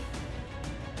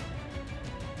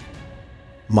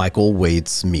Michael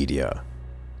Waits Media.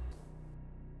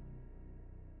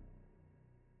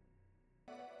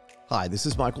 Hi, this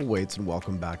is Michael Waits, and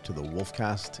welcome back to the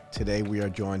Wolfcast. Today we are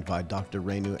joined by Dr.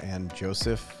 Renu and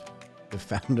Joseph, the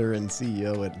founder and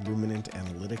CEO at Luminant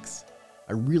Analytics.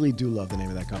 I really do love the name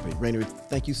of that company. Renu,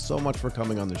 thank you so much for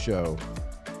coming on the show.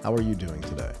 How are you doing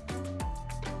today?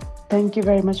 Thank you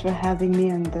very much for having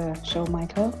me on the show,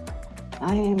 Michael.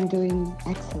 I am doing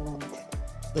excellent.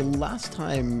 The last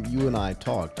time you and I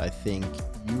talked, I think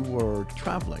you were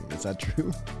traveling. Is that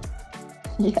true?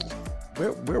 Yes.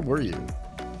 Where were you?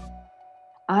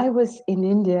 I was in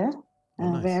India,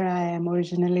 Nice. where I am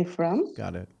originally from.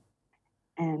 Got it.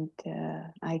 And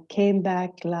I came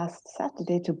back last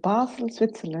Saturday to Basel,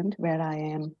 Switzerland, where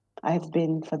I've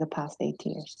been for the past 8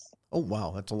 years. Oh,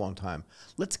 wow. That's a long time.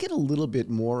 Let's get a little bit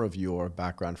more of your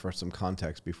background for some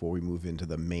context before we move into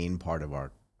the main part of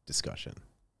our discussion.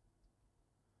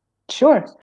 Sure.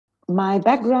 My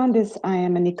background is I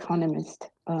am an economist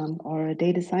or a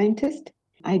data scientist.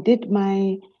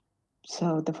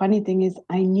 So the funny thing is,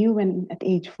 I knew when at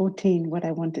age 14 what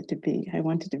I wanted to be. I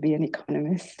wanted to be an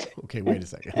economist. Okay, wait a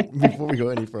second. Before we go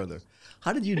any further,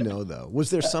 how did you know, though? Was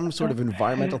there some sort of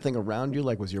environmental thing around you?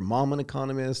 Like, was your mom an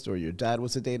economist or your dad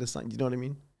was a data scientist? You know what I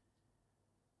mean?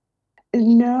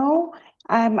 No,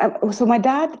 my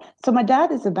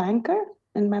dad is a banker,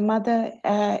 and my mother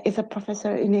is a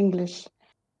professor in English,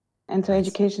 and so Nice.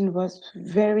 education was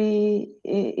very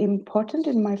important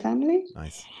in my family.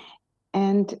 Nice.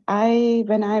 And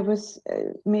when I was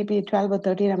maybe 12 or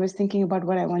 13, I was thinking about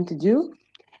what I want to do,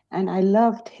 and I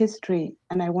loved history,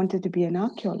 and I wanted to be an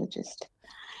archaeologist.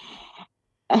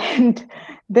 And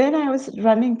then I was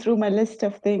running through my list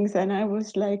of things, and I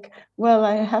was like, well,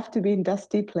 I have to be in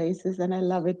dusty places, and I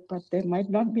love it, but there might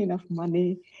not be enough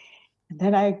money. And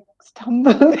then I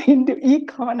stumbled into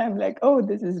econ. I'm like, oh,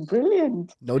 this is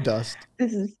brilliant. No dust.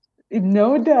 This is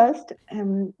no dust.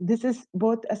 This is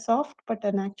both a soft but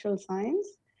an actual science,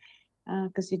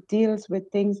 because it deals with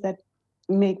things that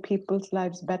make people's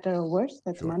lives better or worse.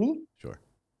 That's money. Sure.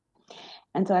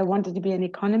 And so I wanted to be an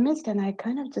economist, and I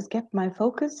kind of just kept my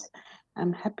focus.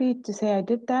 I'm happy to say I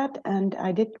did that, and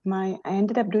I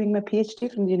ended up doing my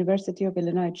PhD from the University of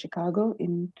Illinois at Chicago.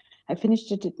 I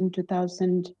finished it in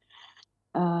 2000,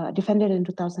 defended in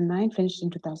 2009, finished in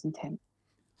 2010.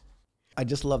 I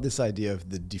just love this idea of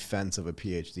the defense of a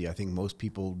PhD. I think most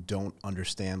people don't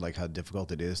understand like how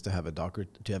difficult it is to have a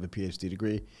PhD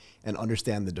degree and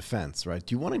understand the defense, right?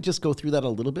 Do you want to just go through that a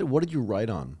little bit? What did you write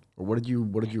on? Or what did you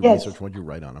Yes. research? What did you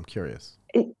write on? I'm curious.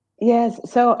 Yes.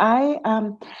 So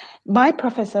my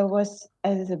professor was,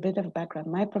 as a bit of background,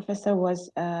 my professor was,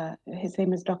 his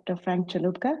name is Dr. Frank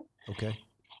Chalupka. Okay.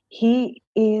 He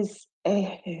is,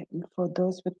 for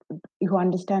those who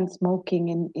understand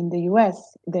smoking in the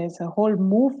US, there's a whole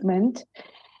movement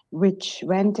which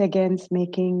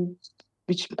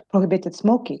prohibited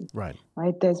smoking. Right.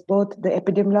 There's both the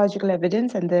epidemiological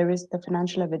evidence and there is the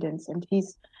financial evidence. And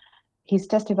he's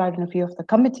testified in a few of the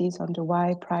committees on to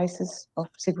why prices of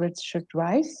cigarettes should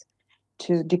rise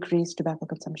to decrease tobacco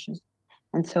consumption.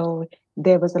 And so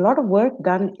there was a lot of work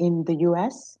done in the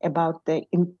US about the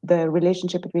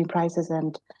relationship between prices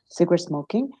and cigarette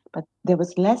smoking, but there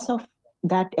was less of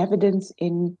that evidence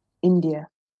in India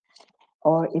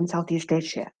or in Southeast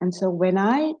Asia. And so when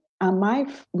my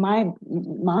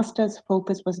master's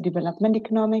focus was development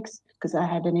economics, because I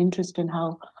had an interest in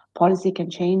how policy can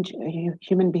change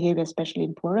human behavior, especially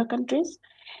in poorer countries.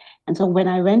 And so when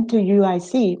I went to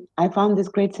UIC, I found this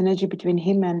great synergy between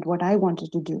him and what I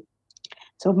wanted to do.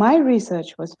 So my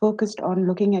research was focused on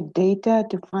looking at data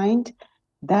to find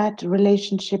that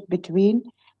relationship between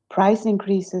price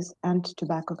increases and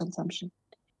tobacco consumption.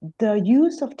 The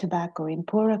use of tobacco in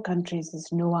poorer countries is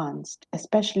nuanced,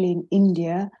 especially in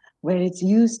India, where it's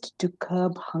used to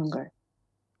curb hunger.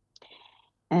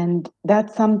 And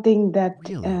that's something that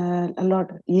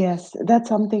Really? that's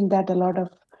something that a lot of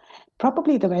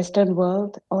probably the Western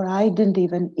world, or I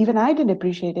didn't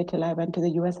appreciate it till I went to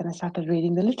the US and I started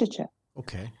reading the literature.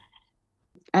 Okay.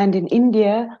 And in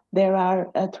India, there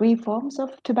are 3 forms of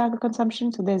tobacco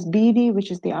consumption. So there's BD,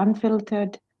 which is the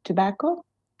unfiltered tobacco,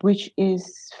 which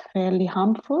is fairly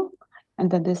harmful.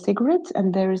 And then there's cigarettes,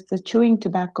 and there is the chewing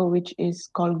tobacco, which is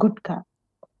called gutka.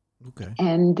 Okay.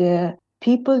 And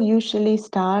people usually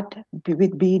start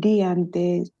with BD and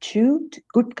they chew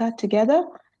gutka together.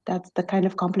 That's the kind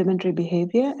of complementary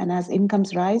behavior. And as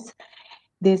incomes rise,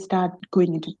 they start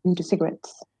going into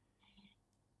cigarettes.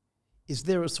 Is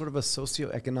there a sort of a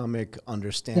socioeconomic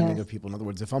understanding Yes. of people? In other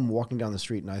words, if I'm walking down the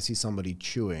street and I see somebody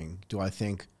chewing, do I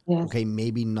think, Yes. okay,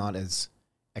 maybe not as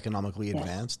economically Yes.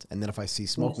 advanced? And then if I see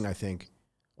smoking, Yes. I think,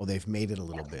 oh, they've made it a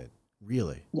little bit.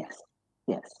 Really? Yes,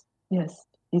 yes, yes.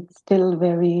 It's still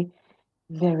very,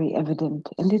 very evident,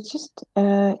 and it's just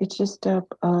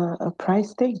a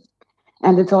price thing,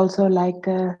 and it's also like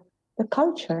the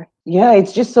culture. Yeah,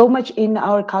 it's just so much in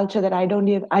our culture that I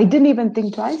didn't even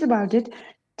think twice about it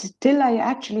till I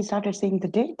actually started seeing the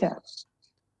data.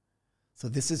 So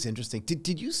this is interesting.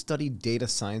 Did you study data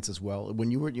science as well?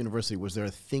 When you were at university, was there a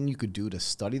thing you could do to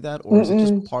study that, or is it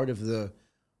just Mm-mm. part of the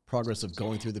progress of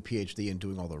going through the PhD and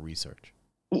doing all the research?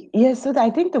 Yes, so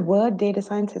I think the word data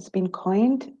science has been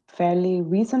coined fairly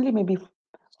recently, maybe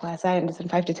as I understand,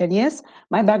 5 to 10 years.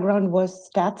 My background was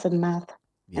stats and math,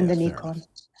 and Yeah, then fair econ, enough.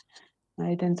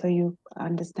 right? And so you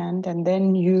understand, and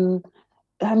then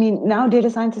I mean, now data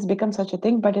science has become such a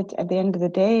thing, but at the end of the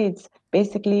day, it's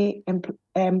basically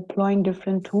employing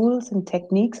different tools and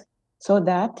techniques so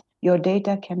that your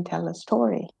data can tell a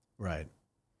story. Right,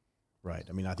 right.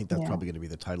 I mean, I think that's Yeah. probably going to be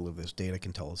the title of this. Data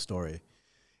can tell a story.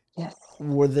 Yes.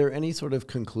 Were there any sort of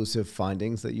conclusive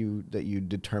findings that you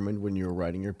determined when you were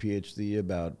writing your PhD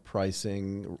about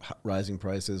pricing, rising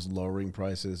prices, lowering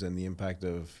prices, and the impact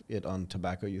of it on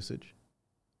tobacco usage?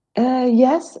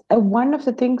 Yes, one of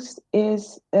the things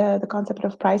is the concept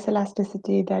of price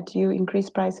elasticity, that you increase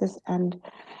prices and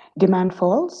demand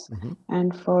falls. Hmm.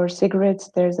 And for cigarettes,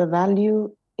 there's a value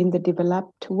in the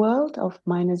developed world of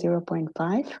minus zero point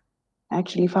 0.5. I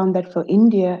actually found that for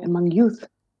India, among youth,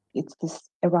 it's this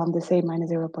around the same minus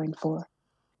zero point 0.4.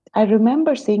 I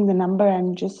remember seeing the number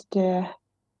and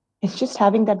it's just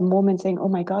having that moment saying, "Oh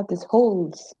my God, this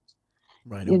holds."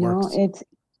 Right, it You know, works.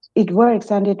 it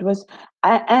works, and it was,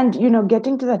 and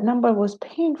getting to that number was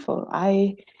painful.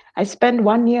 I spent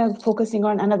 1 year focusing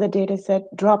on another data set,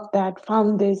 dropped that,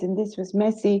 found this, and this was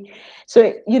messy.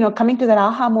 So coming to that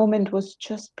aha moment was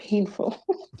just painful.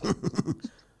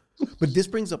 But this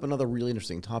brings up another really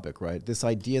interesting topic, right? This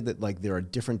idea that like there are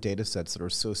different data sets that are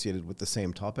associated with the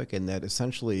same topic, and that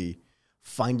essentially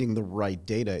finding the right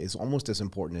data is almost as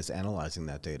important as analyzing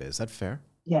that data. Is that fair?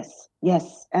 Yes,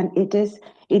 yes, and it is.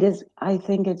 I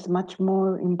think it's much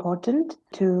more important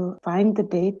to find the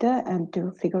data and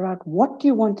to figure out what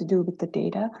you want to do with the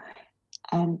data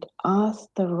and ask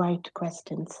the right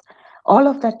questions. All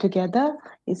of that together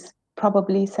is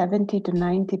probably 70 to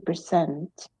 90%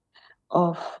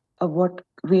 of, what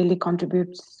really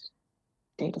contributes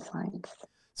data science.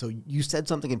 So you said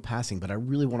something in passing, but I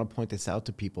really want to point this out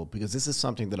to people because this is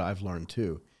something that I've learned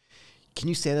too. Can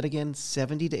you say that again?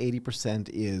 70 to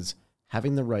 80% is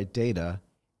having the right data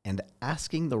and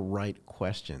asking the right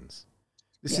questions.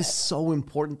 This is Yes, so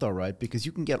important though, right? Because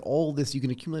you can get all this, you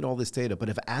can accumulate all this data, but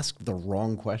if asked the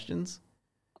wrong questions,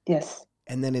 yes,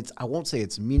 and then I won't say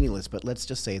it's meaningless, but let's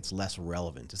just say it's less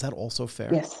relevant. Is that also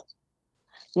fair? yes,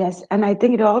 yes. And I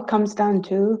think it all comes down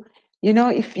to,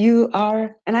 if you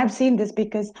are, and I've seen this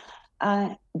because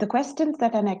the questions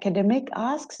that an academic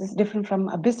asks is different from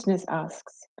a business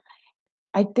asks.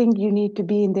 I think you need to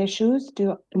be in their shoes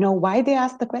to know why they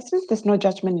ask the questions. There's no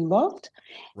judgment involved.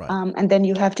 Right. And then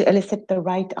you have to elicit the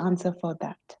right answer for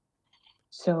that.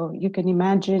 So you can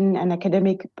imagine an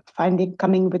academic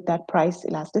coming with that price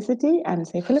elasticity, and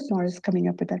say Philip Morris coming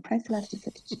up with that price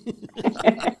elasticity.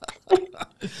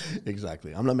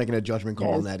 Exactly. I'm not making a judgment call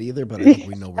on Yes, that either, but I think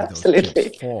we know where those chips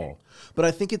absolutely. fall. But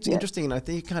I think it's Yes, interesting, and I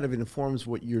think it kind of informs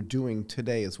what you're doing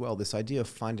today as well. This idea of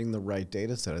finding the right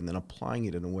data set and then applying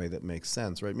it in a way that makes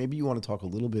sense, right? Maybe you want to talk a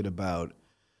little bit about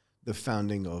the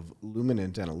founding of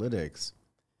Luminant Analytics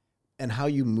and how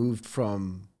you moved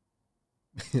from,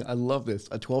 I love this,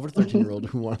 a 12 or 13-year-old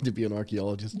who wanted to be an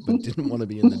archaeologist but didn't want to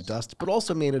be in the dust, but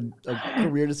also made a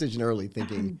career decision early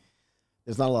thinking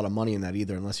there's not a lot of money in that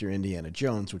either unless you're Indiana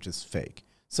Jones, which is fake.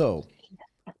 So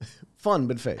fun,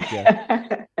 but fake.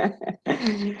 Yeah.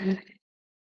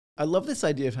 I love this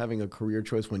idea of having a career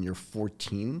choice when you're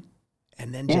 14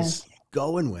 and then yes, just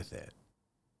going with it.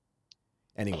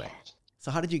 Anyway, so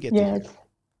how did you get to yes,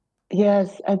 here?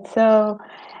 yes. And so,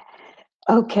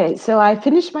 okay, so I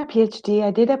finished my PhD. I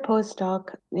did a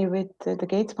postdoc with the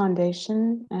Gates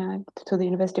Foundation to the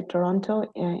University of Toronto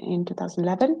in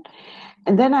 2011.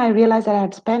 And then I realized that I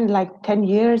had spent like 10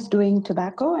 years doing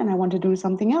tobacco and I wanted to do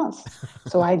something else.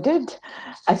 So I did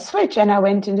a switch and I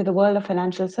went into the world of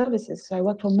financial services. So I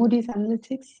worked for Moody's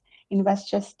Analytics in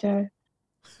Westchester,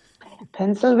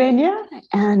 Pennsylvania.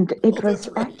 And Oh, it that's was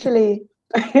right. actually,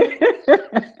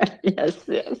 yes,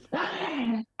 yes.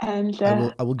 And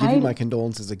I will give you I, my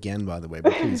condolences again, by the way,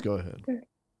 but please go ahead.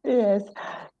 yes,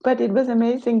 but it was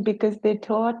amazing because they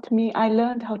taught me, I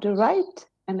learned how to write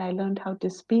and I learned how to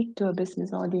speak to a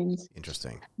business audience.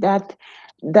 Interesting. that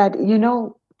that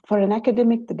for an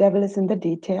academic the devil is in the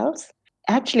details.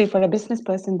 Actually, for a business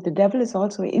person the devil is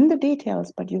also in the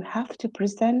details, but you have to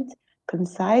present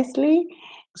concisely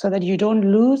so that you don't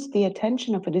lose the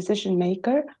attention of a decision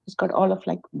maker who's got all of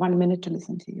like 1 minute to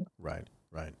listen to you. Right,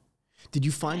 right. Did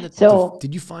you find that So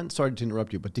sorry to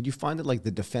interrupt you, but did you find that like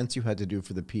the defense you had to do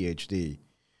for the PhD,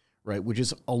 right, which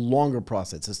is a longer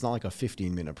process. It's not like a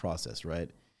 15-minute process, right?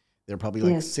 There are probably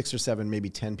like yes, 6 or 7, maybe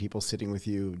 10 people sitting with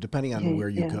you, depending on where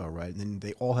you yeah, go, right? And then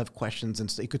they all have questions, and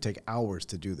it could take hours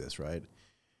to do this, right?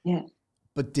 yeah.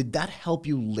 But did that help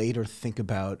you later think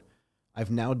about,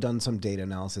 I've now done some data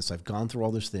analysis, I've gone through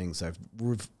all these things,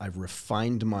 I've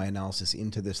refined my analysis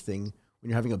into this thing. When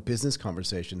you're having a business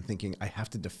conversation, thinking, I have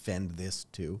to defend this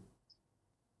too?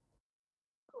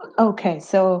 Okay,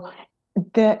 so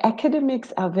the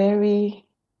academics are very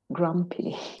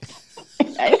grumpy.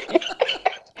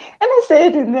 And I say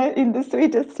it in the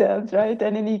sweetest terms, right?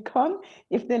 And in econ,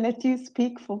 if they let you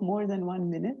speak for more than 1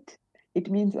 minute, it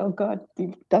means, oh God,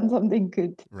 you've done something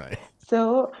good. Right.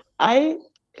 So I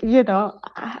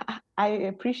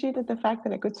appreciated the fact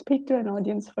that I could speak to an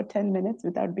audience for 10 minutes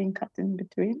without being cut in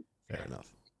between. Fair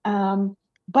enough.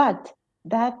 But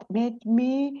that made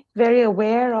me very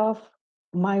aware of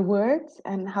my words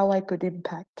and how I could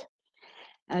impact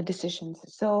decisions.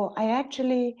 So I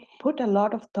actually put a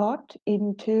lot of thought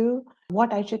into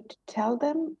what I should tell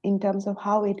them in terms of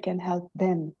how it can help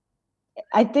them.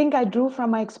 I think I drew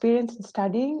from my experience in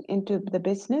studying into the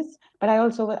business, but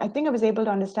I think I was able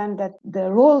to understand that the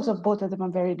roles of both of them are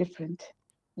very different.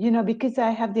 Because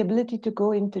I have the ability to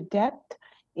go into depth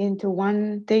into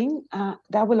one thing,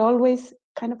 that will always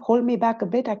kind of hold me back a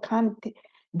bit. I can't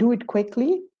do it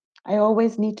quickly. I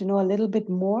always need to know a little bit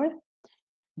more,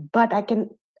 but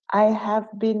I have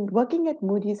been working at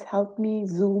Moody's helped me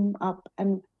zoom up,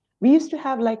 and we used to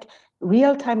have like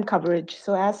real-time coverage.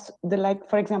 So as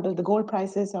for example, the gold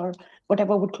prices or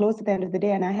whatever would close at the end of the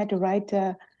day, and I had to write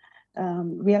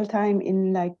real time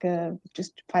in like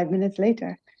just 5 minutes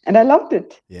later, and I loved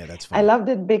it. Yeah, that's I fun. loved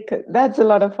it because that's a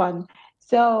lot of fun.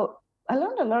 So I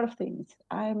learned a lot of things.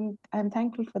 I'm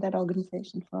thankful for that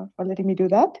organization for letting me do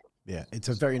that. Yeah, it's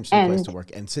a very interesting place to And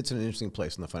work and sits in an interesting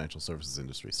place in the financial services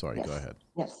industry. Sorry, go yes, ahead.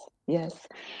 yes.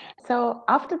 So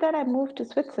after that, I moved to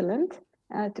Switzerland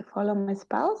to follow my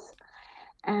spouse,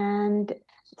 and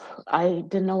I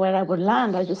didn't know where I would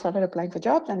land. I just started applying for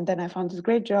jobs, and then I found this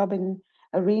great job in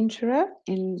a reinsurer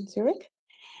in Zurich,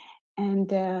 and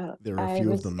There are a I few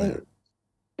of was them there.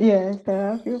 yes, there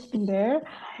are a few of them there,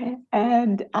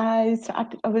 and I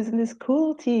was in this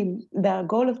cool team. The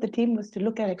goal of the team was to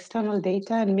look at external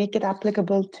data and make it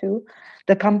applicable to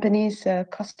the company's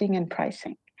costing and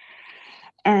pricing.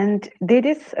 And they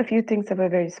did a few things that were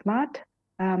very smart.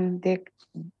 They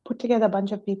put together a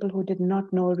bunch of people who did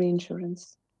not know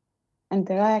reinsurance. And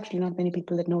there are actually not many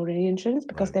people that know reinsurance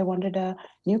because Right. they wanted a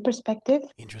new perspective.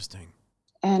 Interesting.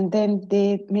 And then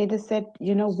they made us said,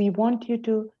 we want you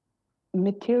to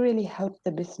materially help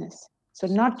the business. So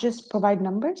not just provide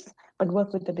numbers, but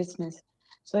work with the business.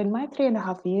 So in my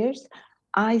 3.5 years,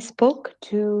 I spoke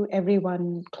to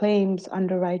everyone, claims,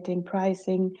 underwriting,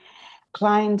 pricing,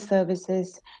 client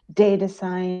services, data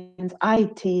science,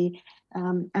 IT,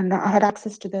 and I had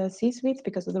access to the C-suites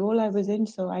because of the role I was in.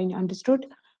 So I understood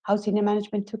how senior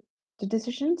management took the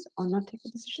decisions or not take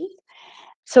the decisions.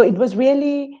 So it was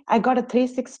really, I got a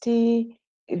 360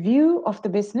 view of the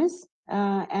business,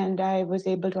 and I was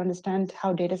able to understand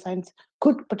how data science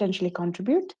could potentially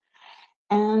contribute.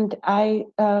 And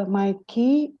my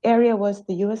key area was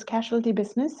the US casualty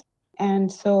business.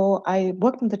 And so I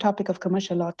worked on the topic of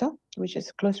commercial auto, which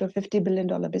is close to a $50 billion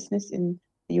business in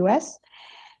the US.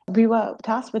 We were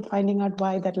tasked with finding out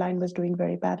why that line was doing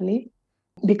very badly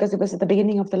because it was at the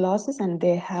beginning of the losses, and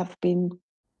that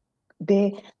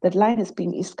line is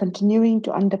continuing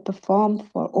to underperform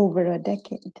for over a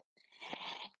decade.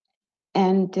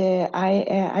 And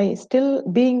I still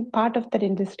being part of that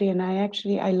industry, and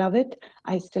I love it.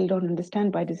 I still don't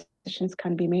understand why decisions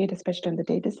can't be made, especially on the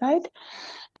data side.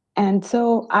 And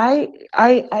so I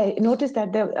noticed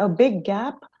that there a big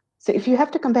gap. So if you have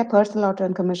to compare personal auto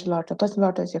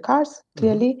is your cars,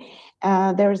 clearly.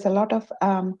 There is a lot of,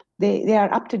 they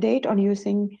are up to date on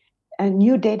using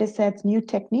new data sets, new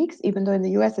techniques, even though in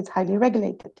the US it's highly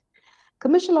regulated.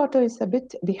 Commercial auto is a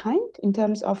bit behind in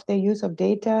terms of their use of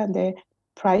data and their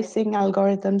pricing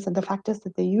algorithms and the factors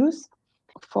that they use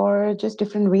for just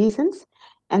different reasons.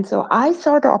 And so I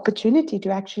saw the opportunity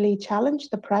to actually challenge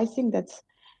the pricing that's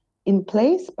in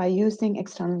place by using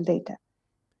external data.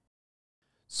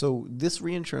 So this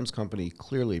reinsurance company,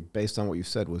 clearly, based on what you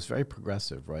said, was very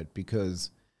progressive, right? Because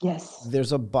Yes.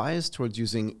 there's a bias towards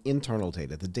using internal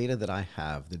data, the data that I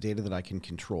have, the data that I can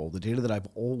control, the data that I've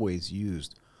always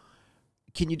used.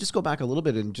 Can you just go back a little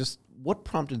bit and just what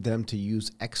prompted them to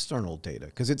use external data?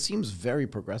 Because it seems very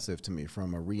progressive to me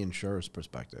from a reinsurer's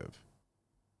perspective.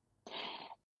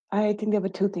 I think there were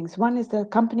two things. One is the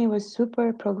company was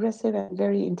super progressive and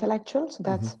very intellectual, so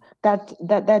Mm-hmm.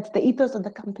 that's the ethos of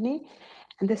the company.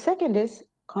 And the second is,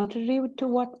 contrary to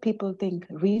what people think,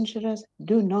 reinsurers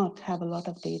do not have a lot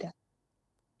of data.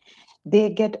 They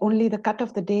get only the cut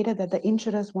of the data that the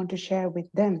insurers want to share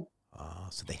with them.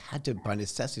 So they had to, by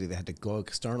necessity, they had to go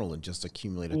external and just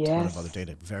accumulate a ton of other Yes,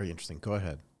 data. Very interesting. Go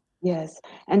ahead. yes.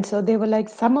 And so they were like,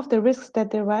 some of the risks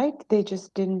that they write, they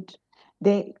just didn't,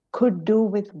 they could do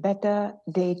with better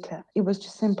data. It was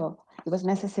just simple. It was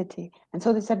necessity. And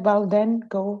so they said, well, then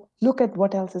go look at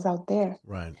what else is out there.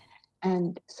 Right.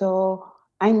 And so,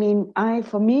 I mean,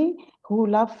 for me, who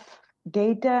love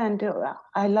data and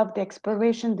I love the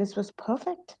exploration, this was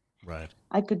perfect. Right.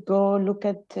 I could go look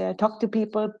at, talk to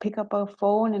people, pick up a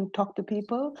phone and talk to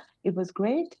people. It was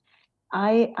great.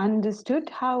 I understood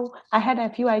how, I had a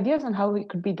few ideas on how it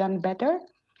could be done better.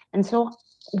 And so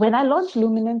when I launched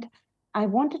Luminant, I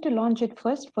wanted to launch it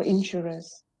first for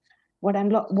insurers. What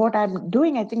I'm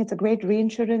doing, I think it's a great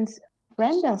reinsurance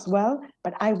friend as well,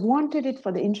 but I wanted it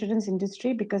for the insurance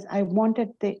industry because I wanted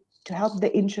to help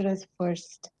the insurers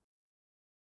first.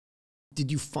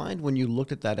 Did you find when you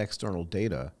looked at that external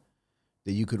data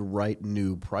that you could write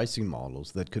new pricing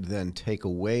models that could then take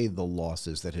away the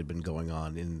losses that had been going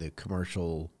on in the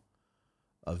commercial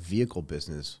vehicle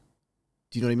business?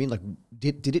 Do you know what I mean? Like,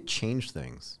 did it change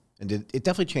things? And did it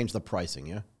definitely change the pricing?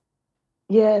 Yeah.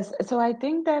 Yes, so I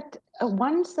think that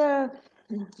once a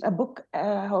book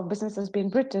or business has been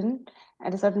written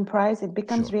at a certain price, it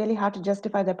becomes Sure. really hard to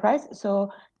justify the price.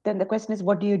 So then the question is,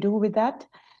 what do you do with that?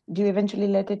 Do you eventually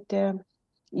let it,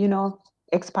 you know,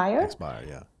 expire? Expire.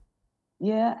 Yeah.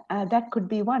 Yeah, that could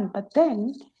be one. But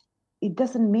then it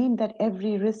doesn't mean that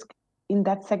every risk in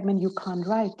that segment you can't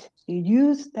write. You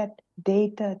use that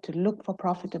data to look for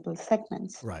profitable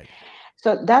segments. Right.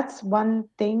 So that's one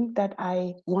thing that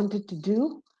I wanted to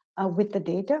do with the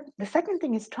data. The second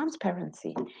thing is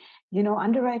transparency. You know,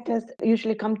 underwriters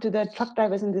usually come to the truck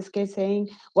drivers in this case saying,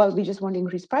 well, we just want to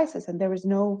increase prices, and there is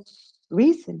no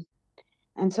reason.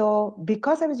 And so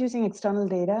because I was using external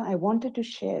data, I wanted to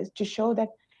show that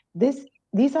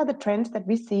these are the trends that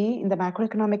we see in the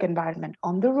macroeconomic environment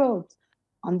on the roads,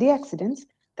 on the accidents,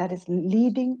 that is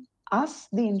leading us,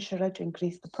 the insurer, to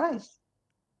increase the price.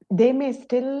 They may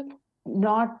still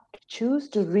not choose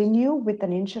to renew with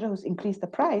an insurer who's increased the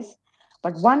price,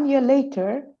 but 1 year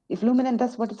later, if Luminant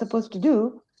does what it's supposed to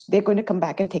do, they're going to come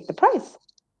back and take the price.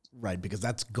 Right, because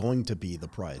that's going to be the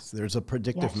price. There's a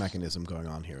predictive Yes, mechanism going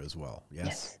on here as well. Yes.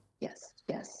 yes, yes,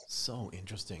 yes. So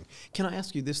interesting. Can I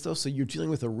ask you this though? So you're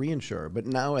dealing with a reinsurer, but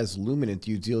now as Luminant,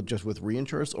 do you deal just with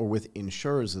reinsurers or with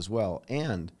insurers as well?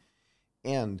 And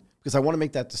because I want to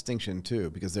make that distinction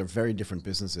too, because they're very different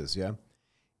businesses, yeah?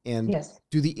 And Yes.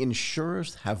 do the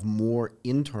insurers have more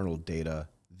internal data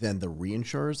than the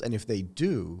reinsurers? And if they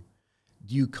do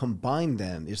you combine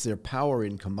then? Is there power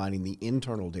in combining the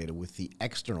internal data with the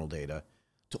external data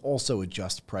to also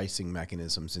adjust pricing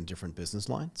mechanisms in different business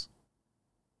lines?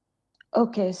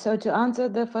 Okay, so to answer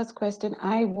the first question,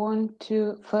 I want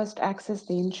to first access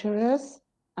the insurers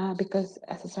because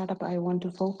as a startup, I want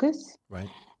to focus. Right.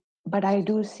 But I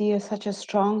do see such a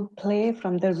strong play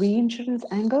from the reinsurance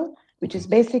angle, which is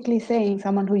Okay. basically saying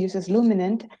someone who uses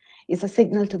Luminant is a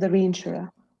signal to the reinsurer.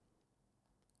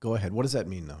 Go ahead. What does that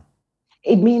mean though?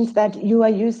 It means that you are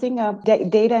using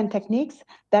data and techniques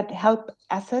that help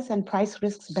assess and price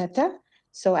risks better.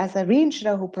 So as a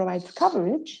reinsurer who provides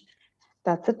coverage,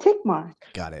 that's a tick mark.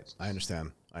 Got it. I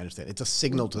understand. I understand. It's a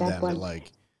signal to That them that one.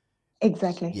 like,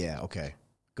 Exactly. yeah, okay.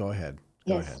 Go ahead.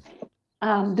 Go Yes.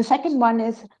 ahead. The second one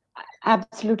is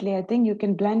absolutely, I think you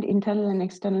can blend internal and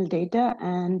external data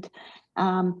and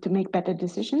to make better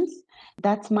decisions.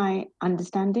 That's my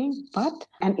understanding.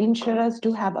 And insurers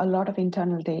do have a lot of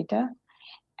internal data.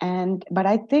 But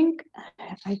I think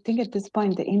at this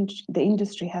point, the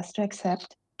industry has to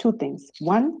accept two things.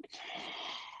 One,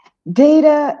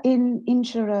 data in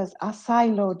insurers are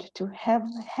siloed to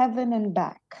heaven and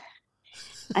back.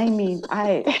 I mean,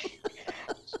 I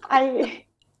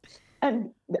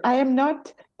and I am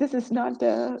not, this is not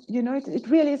it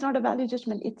really is not a value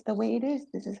judgment. It's the way it is.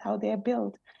 This is how they are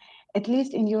built, at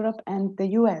least in Europe and the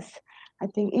US. I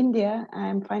think India,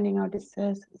 I'm finding out, is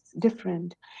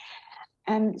different.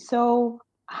 And so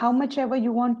how much ever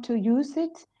you want to use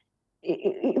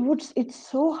it's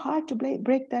so hard to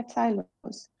break that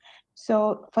silos.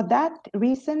 So for that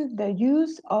reason, the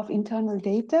use of internal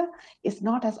data is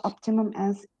not as optimum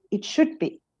as it should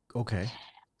be. Okay.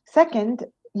 Second,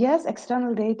 yes,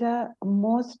 external data,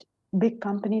 most big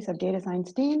companies have data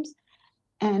science teams,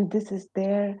 and this is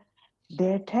their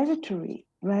territory,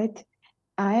 right?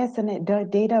 I, as a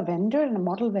data vendor and a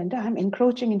model vendor, I'm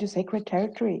encroaching into sacred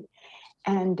territory,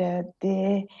 and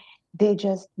they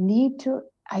just need to.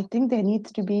 I think there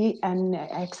needs to be an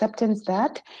acceptance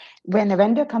that when a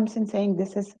vendor comes in saying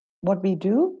this is what we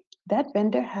do, that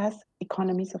vendor has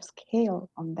economies of scale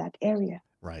on that area.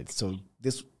 Right. So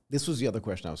this was the other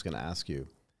question I was going to ask you.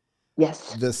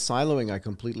 Yes. The siloing I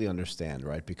completely understand,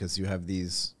 right? Because you have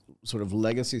these sort of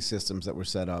legacy systems that were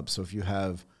set up. So if you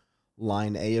have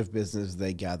line A of business,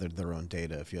 they gathered their own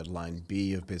data. If you had line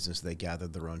B of business, they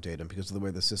gathered their own data. And because of the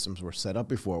way the systems were set up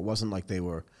before, it wasn't like they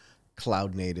were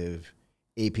cloud native,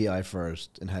 API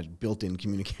first, and had built-in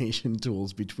communication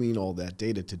tools between all that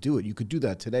data to do it. You could do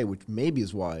that today, which maybe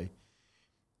is why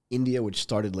India, which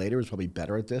started later, is probably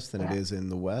better at this than it is in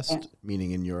the West,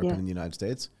 meaning in Europe and in the United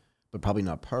States, but probably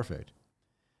not perfect.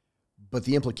 But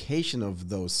the implication of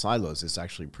those silos is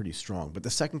actually pretty strong. But the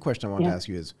second question I want to ask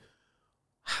you is,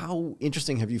 how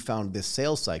interesting have you found this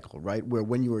sales cycle, right? Where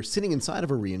when you were sitting inside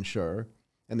of a reinsurer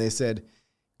and they said,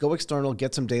 go external,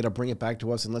 get some data, bring it back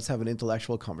to us, and let's have an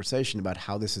intellectual conversation about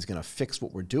how this is going to fix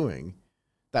what we're doing.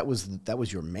 That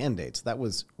was your mandate. So that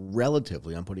was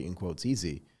relatively, I'm putting in quotes,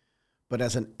 easy. But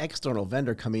as an external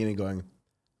vendor coming in and going,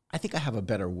 I think I have a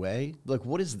better way. Like,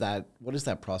 what is that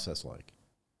process like?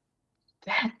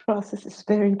 That process is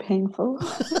very painful.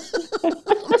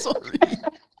 I'm sorry.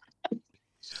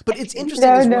 But it's interesting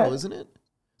No, as no. well, isn't it?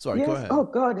 Sorry, go Yes. ahead. Oh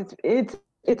God,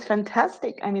 it's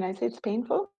fantastic. I mean, I say it's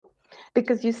painful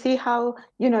because you see how,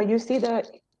 you see the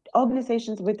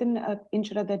organizations within an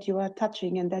insurer that you are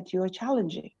touching and that you are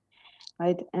challenging,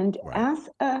 right? And Right. as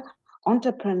a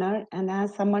entrepreneur and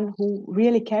as someone who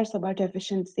really cares about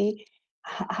efficiency,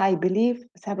 I believe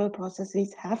several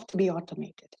processes have to be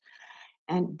automated,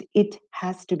 and it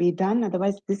has to be done.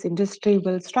 Otherwise, this industry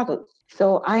will struggle.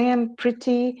 So I am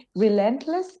pretty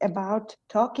relentless about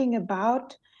talking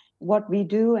about what we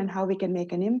do and how we can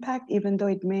make an impact, even though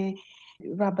it may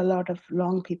rub a lot of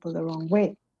wrong people the wrong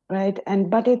way, right?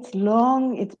 But it's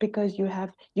long. It's because you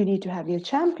need to have your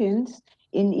champions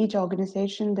in each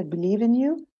organization that believe in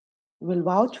you, will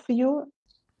vouch for you.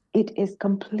 It is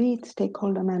complete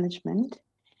stakeholder management,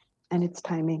 and it's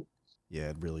timing.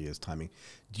 Yeah, it really is timing.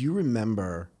 Do you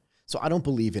remember? So I don't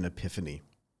believe in epiphany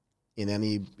in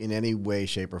any way,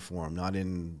 shape, or form. Not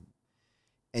in.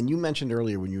 And you mentioned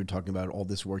earlier when you were talking about all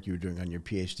this work you were doing on your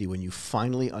PhD, when you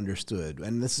finally understood,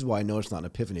 and this is why I know it's not an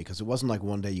epiphany, because it wasn't like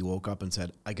one day you woke up and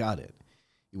said, I got it.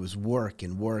 It was work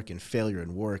and work and failure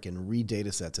and work and read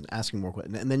data sets and asking more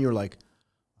questions. And then you're like,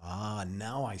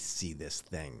 now I see this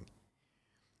thing.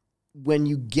 When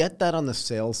you get that on the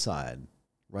sales side,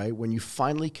 right? When you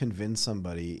finally convince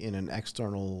somebody in an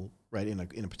external, right, in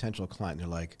a potential client, they're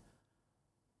like,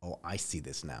 oh, I see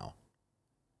this now.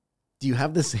 Do you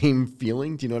have the same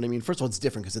feeling? Do you know what I mean? First of all, it's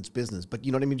different because it's business, but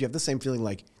you know what I mean? Do you have the same feeling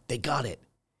like they got it?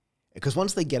 Because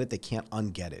once they get it, they can't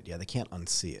unget it. Yeah, they can't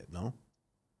unsee it, no?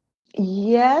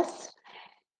 Yes,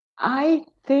 I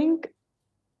think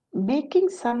making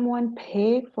someone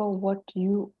pay for what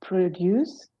you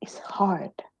produce is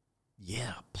hard,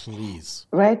 Yeah, please.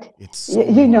 right? It's You, so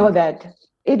you know hard. that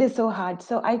it is so hard.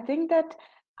 So I think that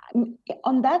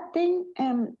on that thing,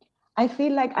 I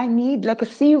feel like I need like a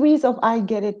series of I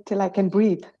get it till I can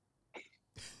breathe.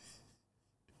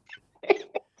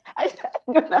 I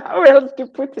don't know how else to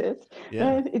put it.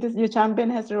 Yeah, Right? It is your champion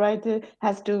has to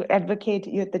has to advocate.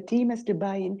 The team has to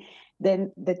buy in.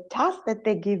 Then the task that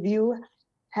they give you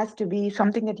has to be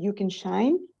something that you can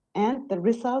shine, and the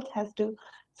result has to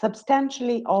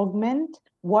substantially augment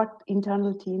what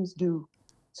internal teams do.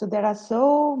 So there are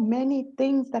so many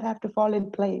things that have to fall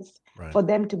in place right. for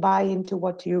them to buy into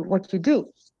what you do.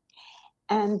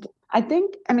 And I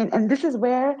think, I mean, and this is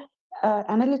where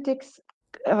analytics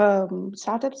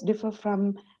startups differ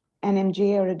from an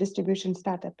MGA or a distribution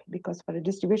startup, because for a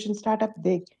distribution startup,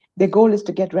 their goal is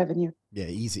to get revenue, Yeah,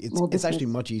 easy. more It's actually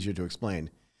business. much easier to explain.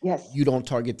 Yes, You don't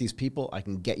target these people. I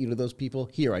can get you to those people.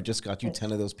 Here, I just got you 10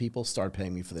 yes, of those people. Start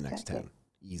paying me for the next exactly.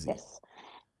 10. Easy. Yes,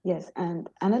 yes. And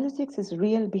analytics is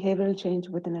real behavioral change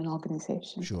within an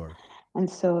organization. Sure. And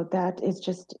so that is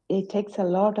just, it takes a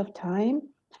lot of time.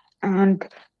 And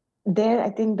there,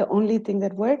 I think the only thing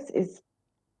that works is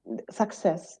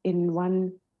success in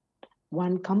one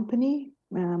company,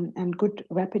 and good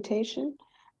reputation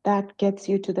that gets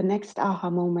you to the next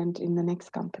aha moment in the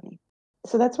next company.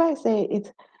 So that's why I say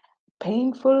it's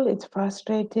painful, it's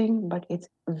frustrating, but it's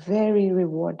very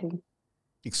rewarding.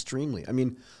 Extremely. I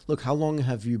mean, look, how long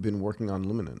have you been working on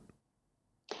Luminant?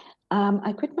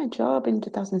 I quit my job in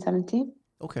 2017.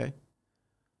 Okay.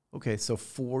 Okay, so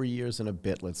 4 years and a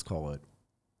bit, let's call it.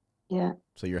 Yeah,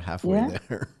 So you're halfway yeah.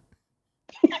 there.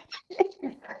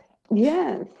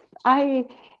 Yes, I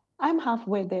I'm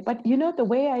halfway there. But you know the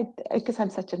way because I'm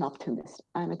such an optimist.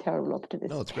 I'm a terrible No,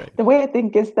 optimist. it's great. The way I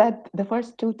think is that the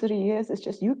first 2, 3 years is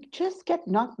just you just get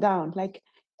knocked down like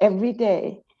every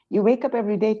day. You wake up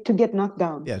every day to get knocked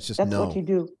down. Yeah, it's just That's what no, you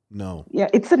do. no. Yeah,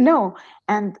 it's a no,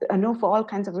 and a no for all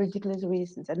kinds of ridiculous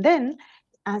reasons. And then,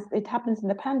 as it happens in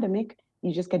the pandemic,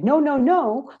 you just get no, no,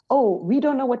 no. Oh, we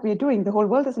don't know what we're doing. The whole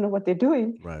world doesn't know what they're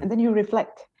doing. Right. And then you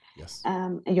reflect, Yes.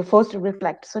 and you're forced to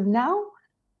reflect. So now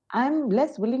I'm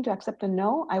less willing to accept a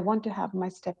no. I want to have my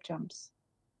step jumps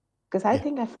because I Yeah.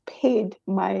 think I've paid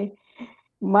my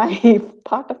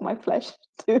part of my flesh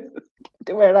to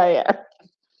to where I am.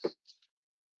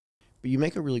 But you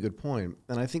make a really good point,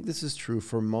 and I think this is true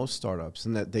for most startups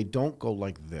in that they don't go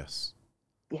like this,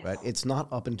 right? Yes, It's not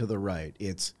up and to the right.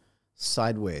 It's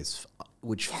sideways,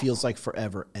 which feels yes, like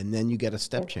forever, and then you get a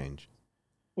step yes, change.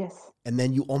 yes, And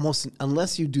then you almost,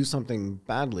 unless you do something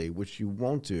badly, which you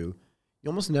won't do, you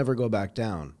almost never go back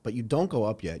down. But you don't go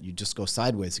up yet. You just go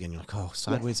sideways again. You're like, oh,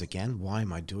 sideways yes, again? Why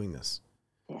am I doing this?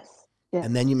 yes,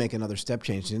 And then yes, you make another step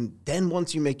change. And then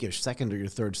once you make your second or your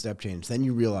third step change, then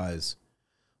you realize,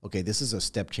 okay, this is a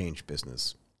step change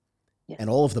business. yes, And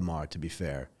all of them are, to be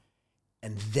fair.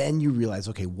 And then you realize,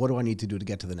 okay, what do I need to do to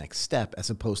get to the next step, as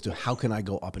opposed to how yes, can I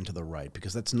go up and to the right?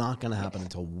 Because that's not going to happen yes.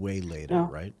 until way later, No,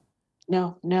 right?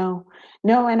 no, no,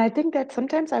 no. And I think that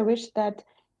sometimes I wish that,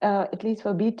 at least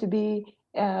for B2B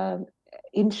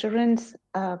insurance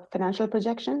financial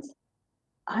projections,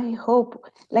 I hope,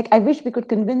 like, I wish we could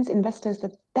convince investors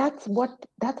that that's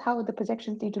how the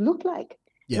projections need to look like,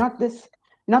 Yeah. not this,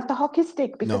 not the hockey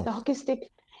stick, because No, the hockey stick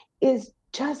is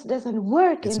just doesn't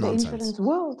work it's in the nonsense. insurance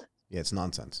world. Yeah, it's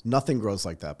nonsense. Nothing grows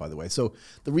like that, by the way. So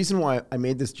the reason why I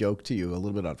made this joke to you a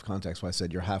little bit out of context, why I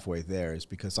said you're halfway there, is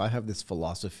because I have this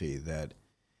philosophy that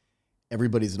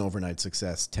everybody's an overnight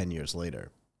success 10 years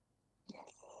later. Yes,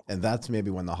 And that's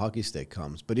maybe when the hockey stick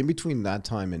comes. But in between that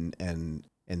time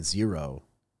and zero,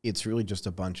 it's really just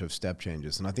a bunch of step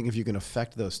changes. And I think if you can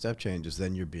affect those step changes,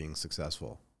 then you're being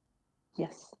successful,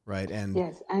 yes, right? And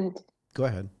yes, go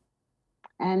ahead.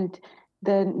 and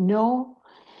the no.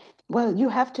 Well, you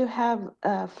have to have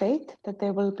faith that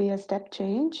there will be a step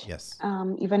change, Yes,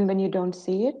 even when you don't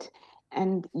see it.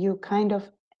 And you kind of,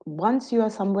 once you are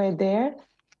somewhere there,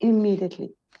 immediately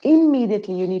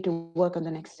you need to work on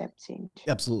the next step change.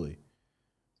 absolutely.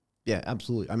 Yeah,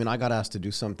 absolutely. I mean, I got asked to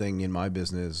do something in my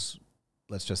business,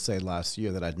 let's just say last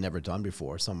year, that I'd never done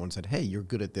before. Someone said, hey, you're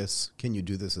good at this. Can you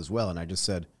do this as well? And I just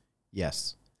said,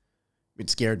 yes. It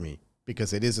scared me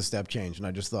because it is a step change. And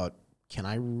I just thought,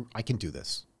 I can do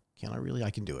this. Can I really? I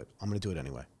can do it. I'm going to do it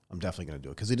anyway. I'm definitely going to do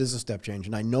it because it is a step change.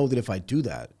 And I know that if I do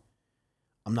that,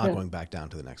 I'm not Yeah, going back down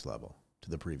to the next level,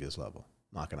 to the previous level.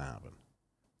 Not going to happen.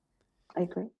 I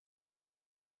agree.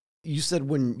 You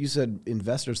said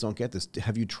investors don't get this.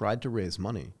 Have you tried to raise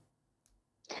money?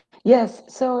 Yes,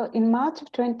 so in March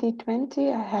of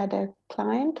 2020, I had a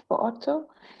client for Otto.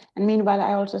 And meanwhile,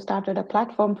 I also started a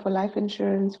platform for life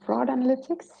insurance fraud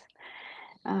analytics,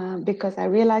 because I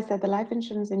realized that the life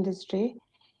insurance industry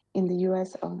in the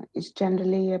US is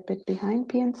generally a bit behind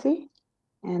PNC.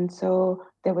 And so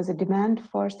there was a demand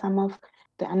for some of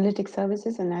the analytic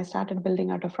services, and I started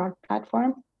building out a fraud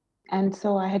platform. And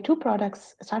so I had two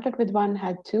products, started with one,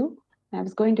 had two. I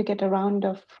was going to get a round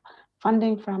of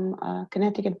funding from a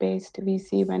Connecticut based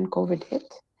VC when COVID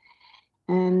hit.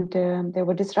 And there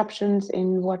were disruptions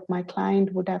in what my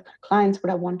clients would have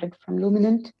wanted from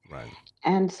Luminant. Right.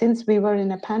 And since we were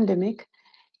in a pandemic,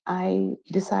 I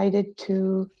decided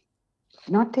to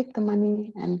not take the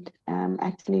money and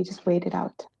actually just wait it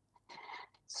out.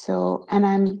 So, and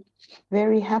I'm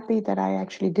very happy that I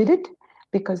actually did it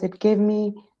because it gave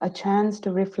me a chance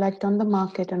to reflect on the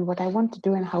market and what I want to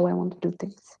do and how I want to do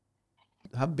things.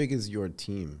 How big is your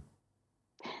team?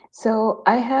 So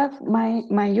I have my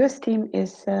US team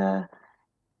is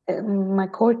my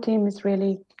core team is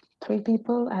really three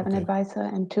people. I have an Okay. advisor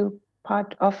and two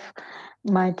part of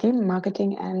my team,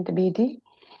 marketing and BD.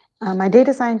 My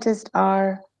data scientists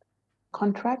are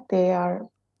contract. They are,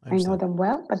 I I know understand. them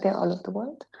well, but they're all over the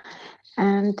world.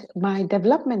 And my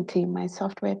development team, my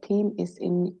software team, is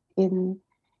in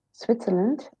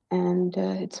Switzerland, and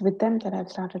it's with them that I've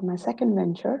started my second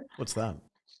venture. What's that?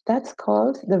 That's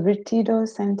called the Virtido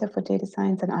Center for Data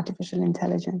Science and Artificial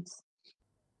Intelligence.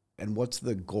 And what's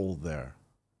the goal there?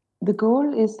 The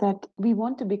goal is that we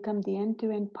want to become the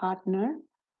end-to-end partner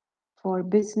for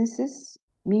businesses,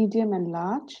 medium and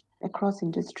large, across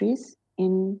industries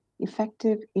in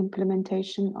effective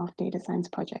implementation of data science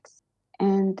projects.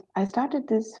 And I started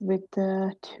this with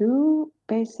two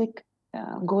basic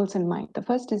goals in mind. The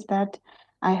first is that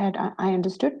I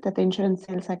understood that the insurance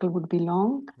sales cycle would be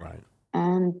long, Right.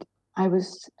 and I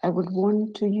would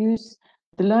want to use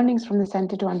the learnings from the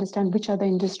center to understand which other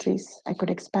industries I could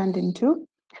expand into,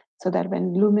 so that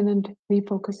when Luminant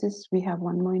refocuses, we have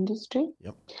one more industry.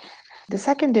 Yep. The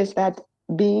second is that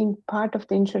being part of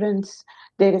the insurance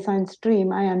data science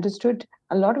stream, I understood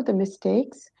a lot of the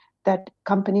mistakes that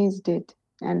companies did.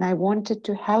 And I wanted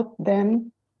to help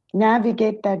them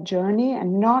navigate that journey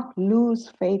and not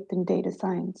lose faith in data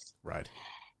science. Right.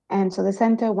 And so the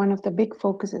center, one of the big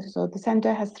focuses, so the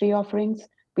center has three offerings.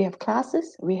 We have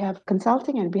classes, we have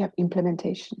consulting, and we have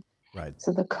implementation. Right.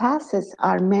 So the classes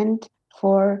are meant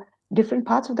for different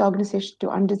parts of the organization to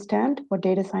understand what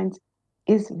data science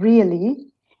is really.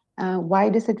 Why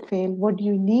does it fail? What do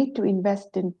you need to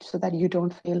invest in so that you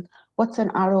don't fail? What's an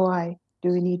ROI?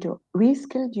 Do you need to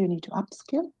reskill? Do you need to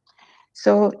upskill?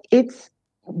 So it's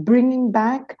bringing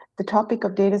back the topic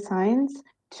of data science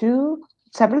to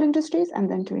several industries and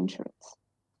then to insurance.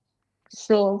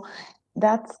 So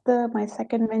that's my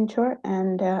second venture,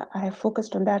 and I have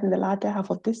focused on that in the latter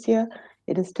half of this year.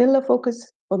 It is still a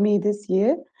focus for me this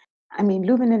year. I mean,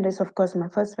 Luminant is, of course, my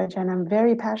first venture, and I'm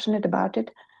very passionate about it.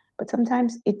 But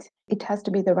sometimes it has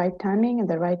to be the right timing and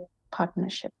the right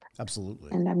partnership. Absolutely.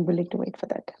 And I'm willing to wait for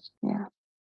that. Yeah.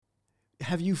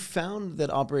 Have you found that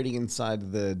operating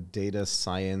inside the data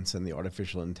science and the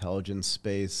artificial intelligence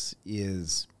space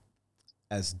is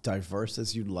as diverse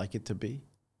as you'd like it to be?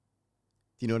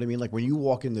 Do you know what I mean? Like when you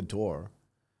walk in the door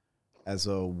as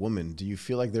a woman, do you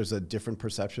feel like there's a different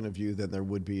perception of you than there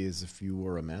would be as if you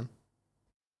were a man?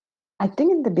 I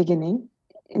think in the beginning,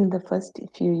 in the first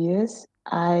few years,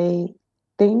 I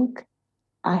think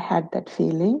I had that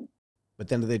feeling. But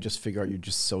then do they just figure out you're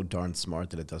just so darn smart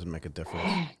that it doesn't make a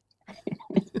difference?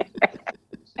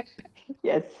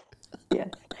 Yes, yes.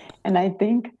 And I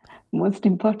think most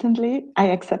importantly, I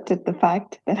accepted the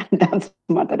fact that I'm damn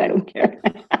smart that I don't care.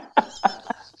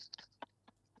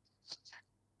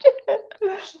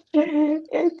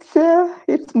 It's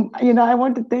I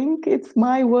want to think it's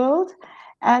my world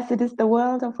as it is the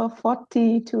world of a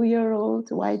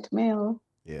 42-year-old white male.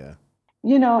 Yeah.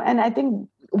 And I think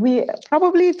we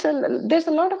probably there's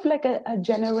a lot of like a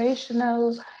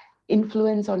generational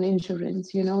influence on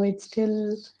insurance. It's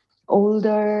still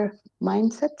older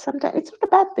mindset. Sometimes it's not a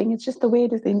bad thing. It's just the way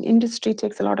it is. The industry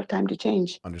takes a lot of time to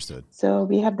change. Understood. So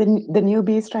we have the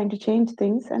newbies trying to change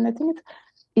things, and I think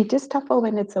it is tougher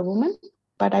when it's a woman.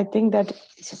 But I think that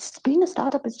being a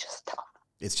startup is just tough.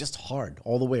 It's just hard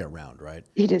all the way around, right?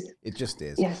 It is. It just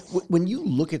is. Yes. When you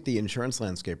look at the insurance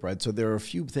landscape, right? So there are a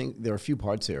few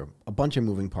parts here, a bunch of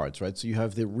moving parts, right? So you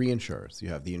have the reinsurers, you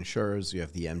have the insurers, you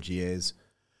have the MGAs,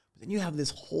 but then you have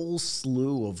this whole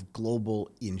slew of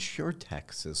global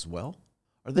insurtechs as well.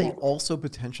 Are they also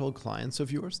potential clients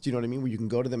of yours? Do you know what I mean? Where you can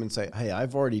go to them and say, "Hey,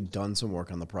 I've already done some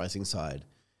work on the pricing side.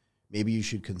 Maybe you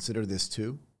should consider this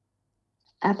too."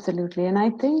 Absolutely. And I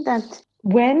think that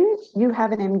when you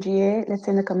have an MGA, let's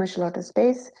say in the commercial auto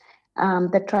space,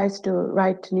 that tries to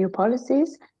write new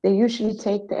policies, they usually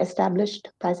take the established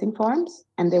pricing forms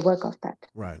and they work off that.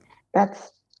 Right.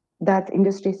 That's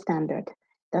industry standard.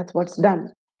 That's what's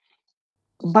done.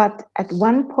 But at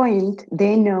one point,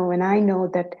 they know, and I know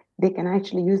that they can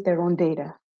actually use their own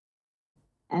data.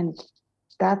 And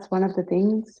that's one of the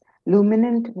things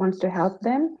Luminant wants to help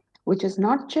them, which is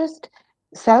not just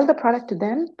sell the product to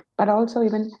them, but also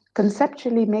even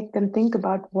conceptually make them think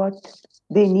about what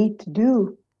they need to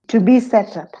do to be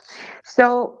set up.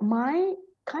 So my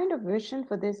kind of vision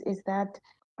for this is that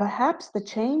perhaps the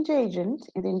change agent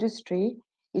in the industry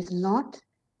is not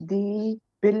the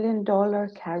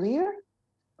billion-dollar carrier,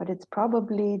 but it's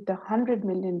probably the $100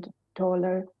 million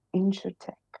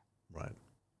insurtech. Right.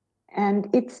 And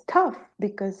it's tough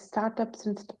because startups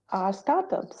are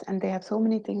startups, and they have so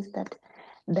many things that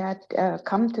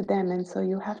come to them, and so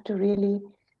you have to really.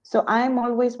 So I'm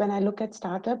always, when I look at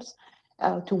startups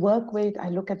to work with, I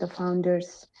look at the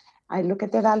founders, I look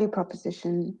at their value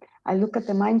proposition, I look at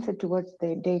the mindset towards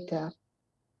their data,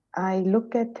 I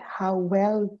look at how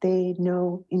well they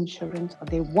know insurance or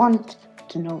they want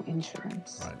to know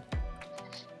insurance. Right.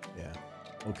 Yeah.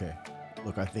 Okay.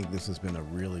 Look, I think this has been a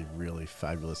really, really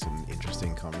fabulous and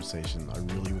interesting conversation. I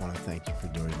really want to thank you for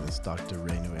doing this, Dr.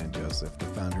 Renu and Joseph, the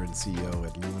founder and CEO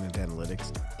at Luminant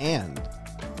Analytics and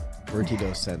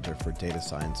Vertido Center for Data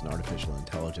Science and Artificial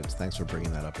Intelligence. Thanks for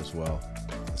bringing that up as well.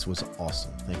 This was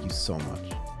awesome. Thank you so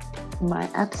much. My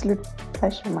absolute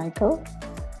pleasure, Michael.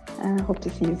 I hope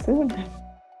to see you soon.